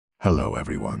Hello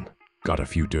everyone. Got a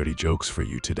few dirty jokes for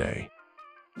you today.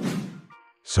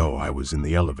 So I was in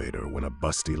the elevator when a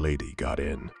busty lady got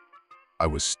in. I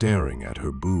was staring at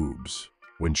her boobs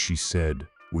when she said,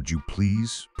 "Would you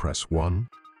please press 1?"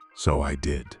 So I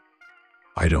did.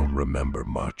 I don't remember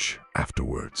much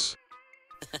afterwards.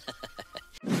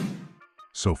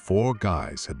 So 4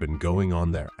 guys had been going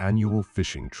on their annual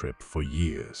fishing trip for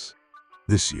years.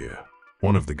 This year,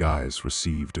 one of the guys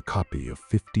received a copy of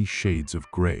 50 Shades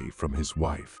of Grey from his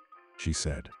wife. She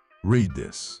said, "Read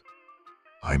this.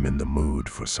 I'm in the mood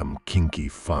for some kinky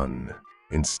fun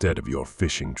instead of your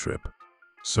fishing trip."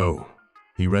 So,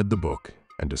 he read the book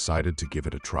and decided to give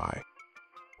it a try.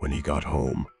 When he got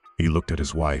home, he looked at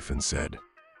his wife and said,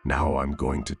 "Now I'm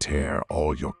going to tear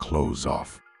all your clothes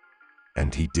off."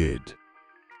 And he did.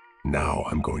 "Now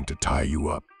I'm going to tie you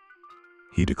up,"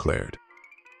 he declared.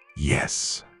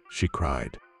 "Yes," she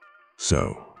cried.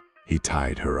 So he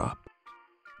tied her up.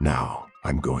 "Now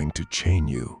I'm going to chain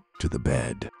you to the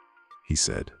bed," he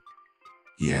said.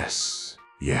 "Yes,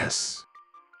 yes,"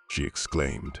 she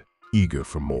exclaimed, eager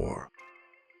for more.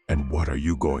 "And what are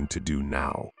you going to do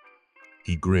now?"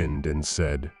 He grinned and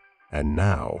said, "And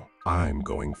now I'm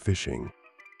going fishing."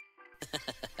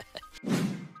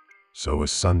 So a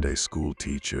Sunday school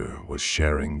teacher was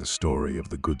sharing the story of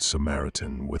the Good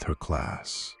Samaritan with her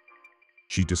class.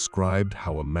 She described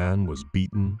how a man was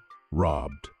beaten,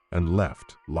 robbed, and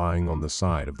left lying on the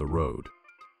side of the road.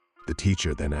 The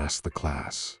teacher then asked the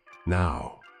class,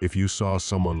 "Now, if you saw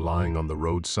someone lying on the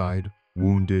roadside,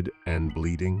 wounded and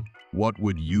bleeding, what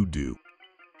would you do?"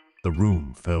 The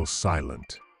room fell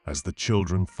silent as the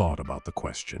children thought about the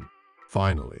question.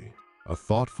 Finally, a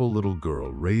thoughtful little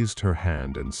girl raised her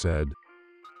hand and said,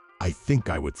 "I think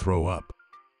I would throw up."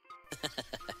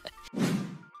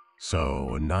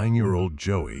 So a 9-year-old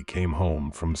Joey came home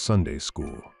from Sunday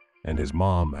school, and his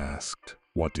mom asked,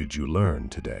 "What did you learn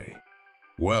today?"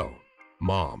 "Well,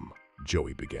 Mom,"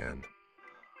 Joey began,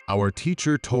 "our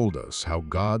teacher told us how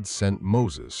God sent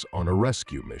Moses on a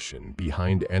rescue mission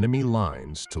behind enemy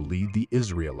lines to lead the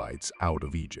Israelites out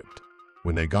of Egypt.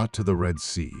 When they got to the Red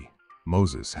Sea,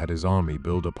 Moses had his army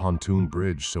build a pontoon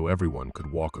bridge so everyone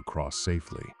could walk across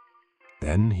safely.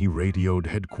 Then he radioed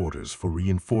headquarters for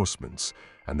reinforcements,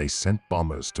 and they sent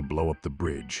bombers to blow up the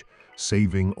bridge,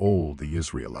 saving all the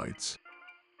Israelites."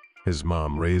 His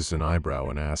mom raised an eyebrow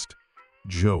and asked,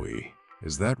 "Joey,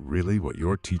 is that really what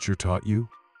your teacher taught you?"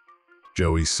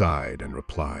 Joey sighed and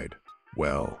replied,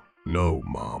 "Well, no,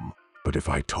 Mom, but if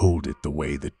I told it the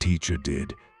way the teacher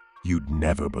did, you'd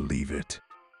never believe it."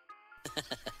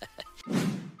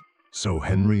 So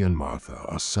Henry and Martha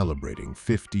are celebrating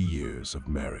 50 years of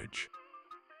marriage.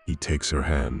 He takes her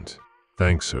hand,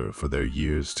 thanks her for their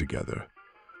years together,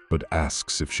 but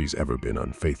asks if she's ever been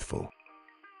unfaithful.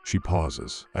 She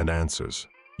pauses and answers,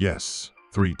 "Yes,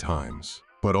 3 times,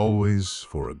 but always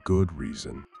for a good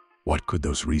reason." "What could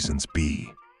those reasons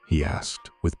be?" he asked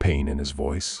with pain in his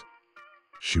voice.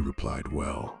 She replied,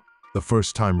 "Well, the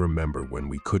first time, remember when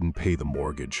we couldn't pay the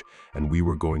mortgage and we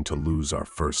were going to lose our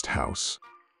first house?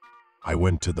 I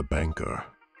went to the banker,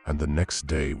 and the next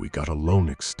day we got a loan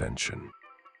extension."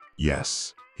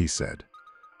 "Yes," he said,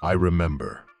 "I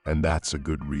remember, and that's a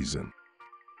good reason.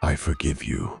 I forgive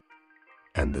you."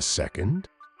 "And the second?"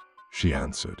 she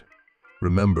answered.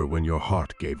 "Remember when your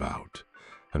heart gave out,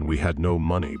 and we had no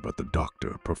money but the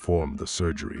doctor performed the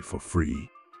surgery for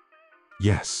free?"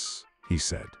 "Yes," he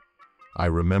said, "I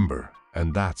remember,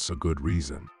 and that's a good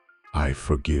reason. I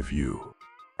forgive you."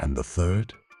 "And the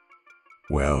third?"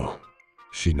 "Well,"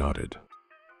 she nodded,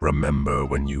 "remember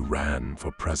when you ran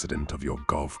for president of your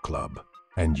golf club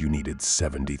and you needed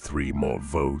 73 more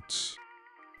votes?"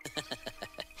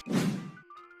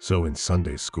 So in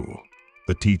Sunday school,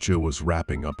 the teacher was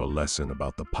wrapping up a lesson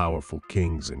about the powerful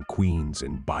kings and queens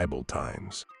in Bible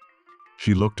times.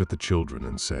 She looked at the children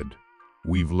and said,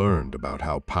 "We've learned about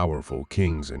how powerful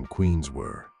kings and queens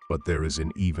were, but there is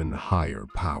an even higher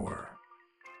power.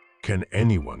 Can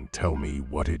anyone tell me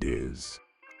what it is?"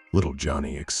 Little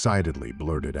Johnny excitedly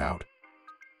blurted out,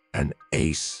 "An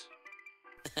ace."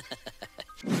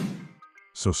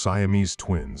 So Siamese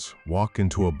twins walk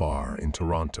into a bar in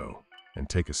Toronto and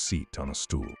take a seat on a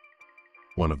stool.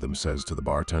 One of them says to the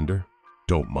bartender,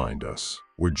 "Don't mind us,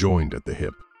 we're joined at the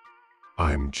hip."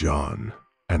 "I'm John,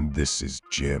 and this is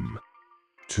Jim.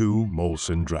 2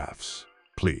 Molson drafts,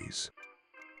 please."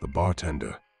 The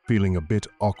bartender, feeling a bit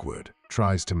awkward,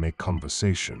 tries to make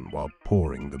conversation while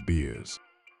pouring the beers.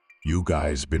 "You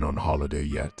guys been on holiday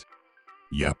yet?"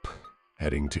 "Yep,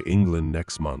 heading to England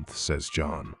next month," says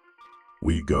John.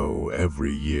 "We go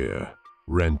every year,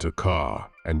 rent a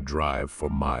car and drive for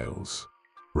miles."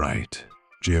 "Right,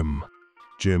 Jim."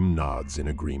 Jim nods in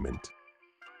agreement.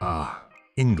 "Ah,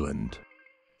 England,"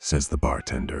 says the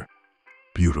bartender.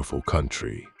 "Beautiful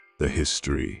country, the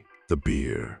history, the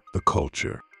beer, the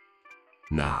culture."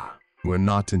 "Nah, we're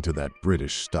not into that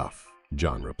British stuff,"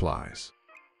 John replies.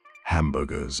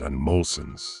 "Hamburgers and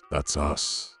Molsons, that's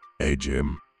us, eh,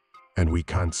 Jim? And we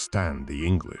can't stand the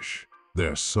English.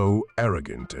 They're so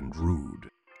arrogant and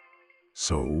rude."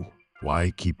 "So,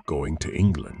 why keep going to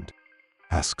England?"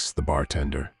 asks the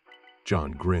bartender.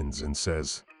 John grins and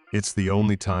says, "It's the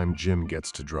only time Jim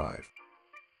gets to drive."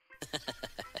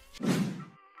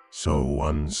 So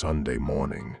one Sunday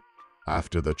morning,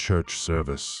 after the church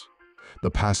service, the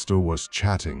pastor was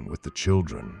chatting with the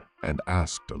children and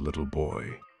asked a little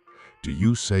boy, "Do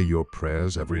you say your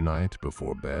prayers every night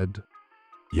before bed?"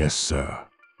 "Yes, sir,"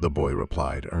 the boy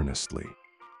replied earnestly.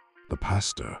 The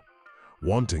pastor,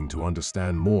 wanting to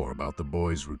understand more about the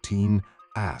boy's routine,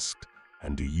 asked,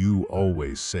 "And do you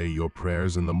always say your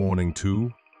prayers in the morning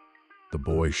too?" The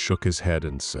boy shook his head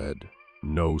and said,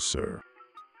 "No, sir.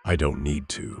 I don't need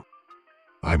to.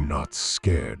 I'm not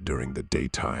scared during the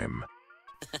daytime."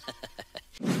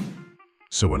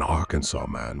 So an Arkansas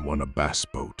man won a bass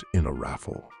boat in a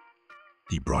raffle.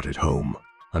 He brought it home,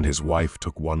 and his wife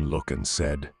took one look and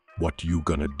said, "What you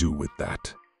gonna do with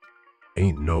that?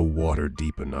 Ain't no water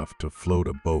deep enough to float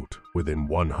a boat within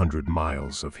 100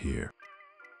 miles of here."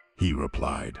 He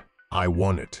replied, "I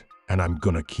won it, and I'm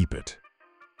gonna keep it."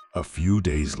 A few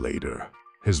days later,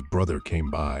 his brother came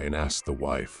by and asked the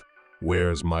wife,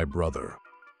 "Where's my brother?"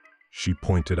 She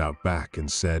pointed out back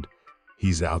and said,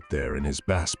 "He's out there in his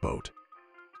bass boat."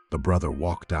 The brother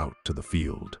walked out to the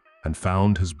field and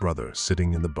found his brother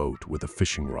sitting in the boat with a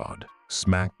fishing rod,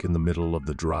 smack in the middle of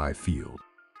the dry field.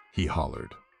 He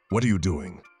hollered, "What are you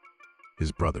doing?"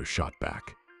 His brother shot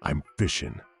back, "I'm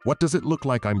fishing. What does it look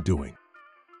like I'm doing?"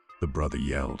 The brother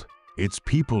yelled, "It's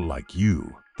people like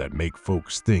you that make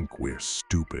folks think we're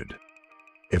stupid.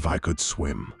 If I could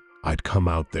swim, I'd come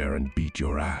out there and beat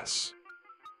your ass."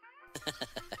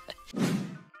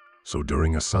 So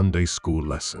during a Sunday school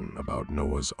lesson about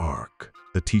Noah's Ark,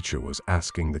 the teacher was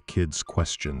asking the kids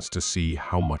questions to see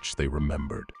how much they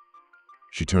remembered.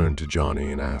 She turned to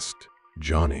Johnny and asked,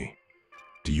 "Johnny,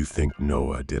 do you think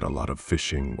Noah did a lot of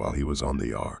fishing while he was on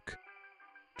the ark?"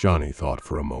 Johnny thought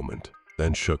for a moment,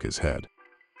 then shook his head.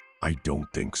 "I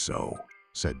don't think so,"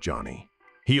 said Johnny.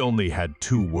 "He only had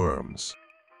 2 worms."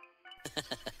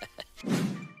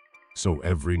 So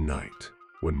every night,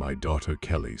 when my daughter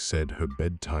Kelly said her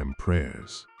bedtime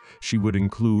prayers, she would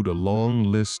include a long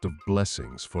list of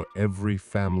blessings for every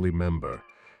family member,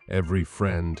 every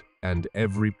friend, and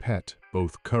every pet,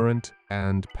 both current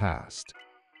and past.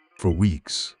 For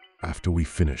weeks, after we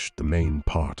finished the main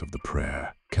part of the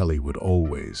prayer, Kelly would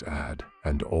always add,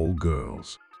 "and all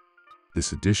girls."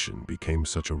 This addition became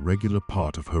such a regular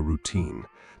part of her routine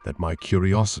that my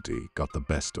curiosity got the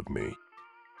best of me.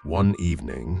 One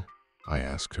evening, I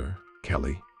asked her,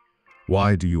 "Kelly,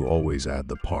 why do you always add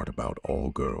the part about all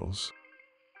girls?"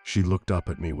 She looked up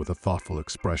at me with a thoughtful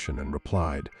expression and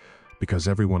replied, "Because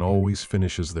everyone always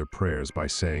finishes their prayers by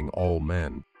saying all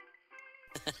men."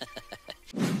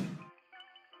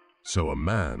 So a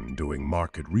man doing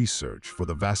market research for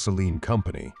the Vaseline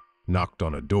company knocked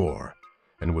on a door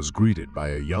and was greeted by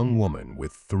a young woman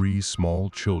with 3 small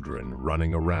children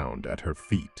running around at her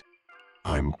feet.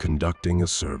 "I'm conducting a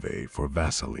survey for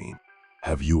Vaseline.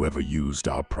 Have you ever used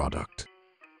our product?"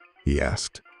 he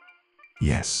asked.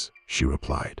 "Yes," she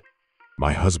replied.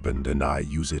 "My husband and I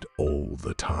use it all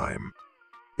the time."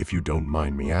 "If you don't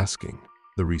mind me asking,"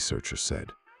 the researcher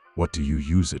said, "what do you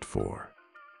use it for?"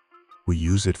 "We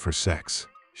use it for sex,"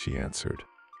 she answered.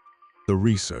 The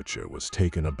researcher was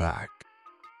taken aback.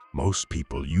 Most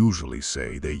people usually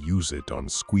say they use it on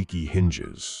squeaky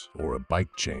hinges or a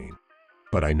bike chain,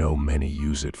 but I know many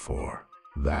use it for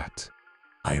that.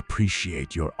 I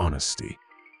appreciate your honesty.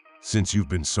 Since you've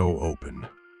been so open,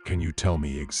 can you tell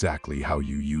me exactly how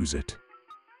you use it?"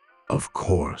 "Of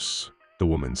course," the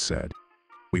woman said.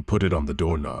 "We put it on the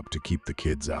doorknob to keep the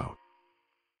kids out."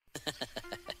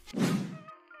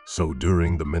 So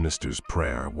during the minister's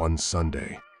prayer one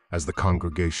Sunday, as the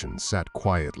congregation sat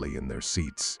quietly in their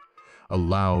seats, a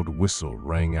loud whistle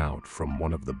rang out from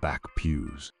one of the back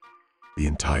pews. The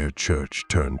entire church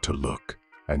turned to look,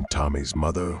 and Tommy's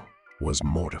mother was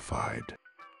mortified.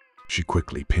 She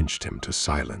quickly pinched him to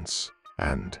silence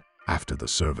and, after the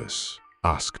service,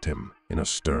 asked him in a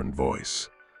stern voice,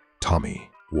 "Tommy,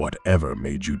 whatever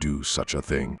made you do such a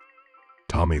thing?"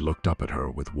 Tommy looked up at her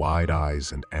with wide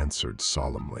eyes and answered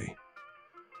solemnly,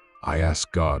 "I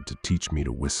asked God to teach me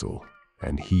to whistle,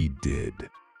 and he did."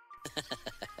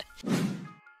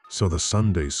 So the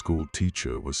Sunday school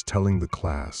teacher was telling the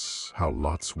class how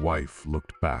Lot's wife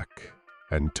looked back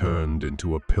and turned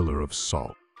into a pillar of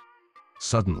salt.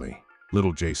 Suddenly,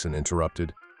 little Jason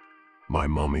interrupted. "My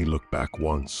mommy looked back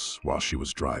once while she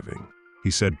was driving," he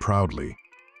said proudly,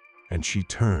 "and she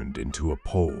turned into a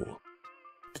pole."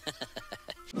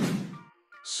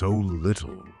 So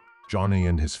little, Johnny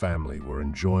and his family were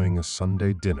enjoying a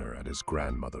Sunday dinner at his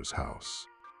grandmother's house.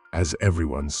 As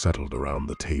everyone settled around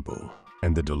the table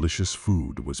and the delicious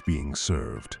food was being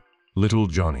served, little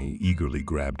Johnny eagerly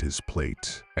grabbed his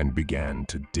plate and began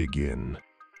to dig in.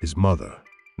 His mother,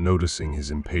 noticing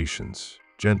his impatience,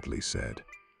 gently said,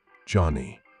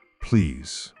 "Johnny,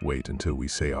 please wait until we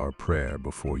say our prayer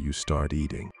before you start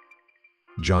eating."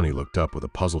 Johnny looked up with a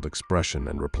puzzled expression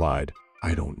and replied,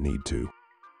 "I don't need to."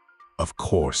 "Of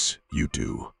course you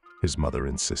do," his mother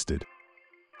insisted.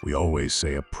 "We always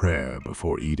say a prayer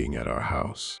before eating at our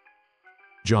house."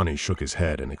 Johnny shook his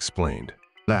head and explained,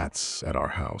 "That's at our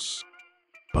house.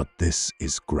 But this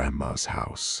is Grandma's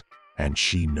house, and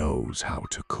she knows how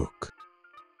to cook."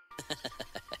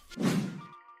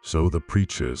 So the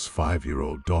preacher's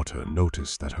 5-year-old daughter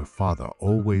noticed that her father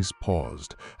always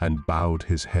paused and bowed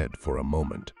his head for a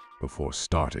moment before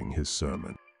starting his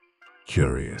sermon.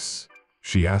 Curious,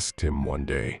 she asked him one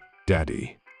day,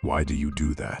 "Daddy, why do you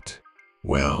do that?"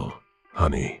 "Well,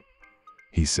 honey,"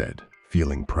 he said,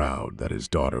 feeling proud that his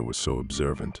daughter was so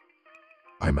observant,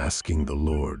 "I'm asking the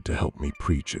Lord to help me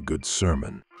preach a good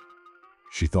sermon."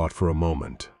 She thought for a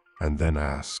moment and then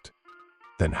asked,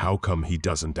 "Then how come he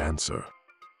doesn't answer?"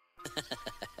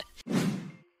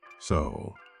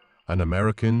 So, an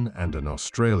American and an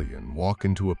Australian walk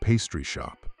into a pastry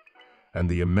shop, and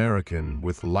the American,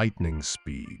 with lightning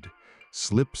speed,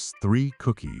 slips 3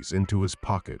 cookies into his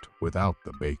pocket without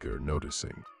the baker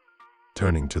noticing.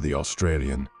 Turning to the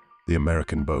Australian, the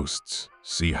American boasts,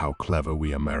 "See how clever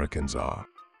we Americans are.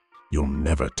 You'll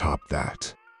never top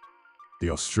that." The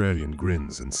Australian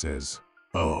grins and says,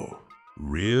 "Oh,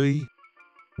 really?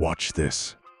 Watch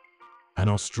this." An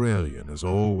Australian is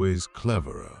always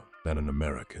cleverer than an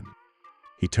American.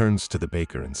 He turns to the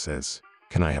baker and says,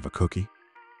 "Can I have a cookie?"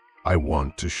 "I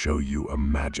want to show you a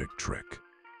magic trick."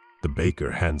 The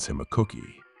baker hands him a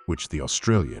cookie, which the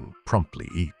Australian promptly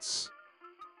eats.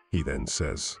 He then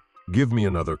says, "Give me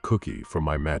another cookie for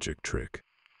my magic trick."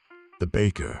 The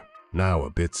baker, now a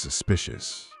bit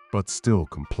suspicious, but still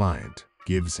compliant,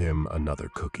 gives him another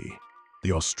cookie.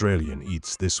 The Australian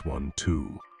eats this one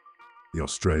too. The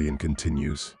Australian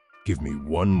continues, "Give me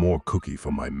one more cookie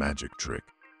for my magic trick."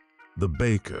 The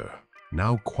baker,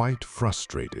 now quite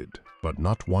frustrated, but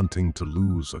not wanting to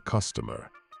lose a customer,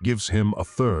 gives him a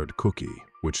 3rd cookie,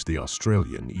 which the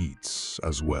Australian eats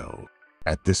as well.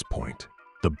 At this point,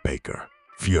 the baker,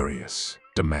 furious,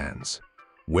 demands,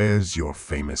 "Where's your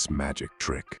famous magic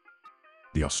trick?"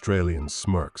 The Australian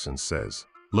smirks and says,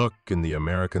 "Look in the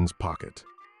American's pocket."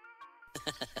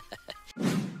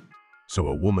 So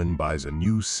a woman buys a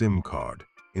new SIM card,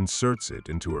 inserts it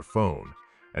into her phone,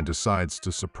 and decides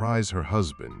to surprise her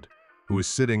husband, who is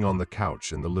sitting on the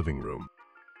couch in the living room.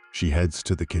 She heads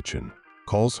to the kitchen,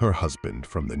 calls her husband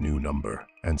from the new number,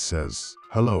 and says,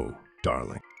 "Hello,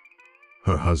 darling."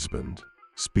 Her husband,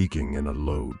 speaking in a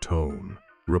low tone,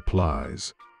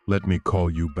 replies, "Let me call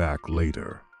you back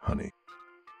later, honey.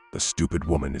 The stupid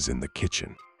woman is in the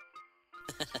kitchen."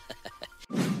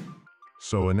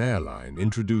 So an airline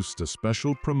introduced a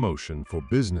special promotion for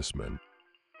businessmen.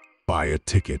 Buy a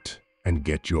ticket and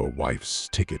get your wife's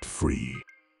ticket free.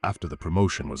 After the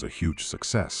promotion was a huge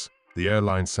success, the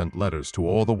airline sent letters to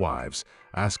all the wives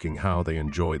asking how they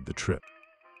enjoyed the trip.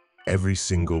 Every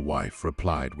single wife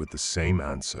replied with the same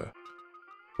answer,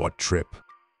 "What trip?"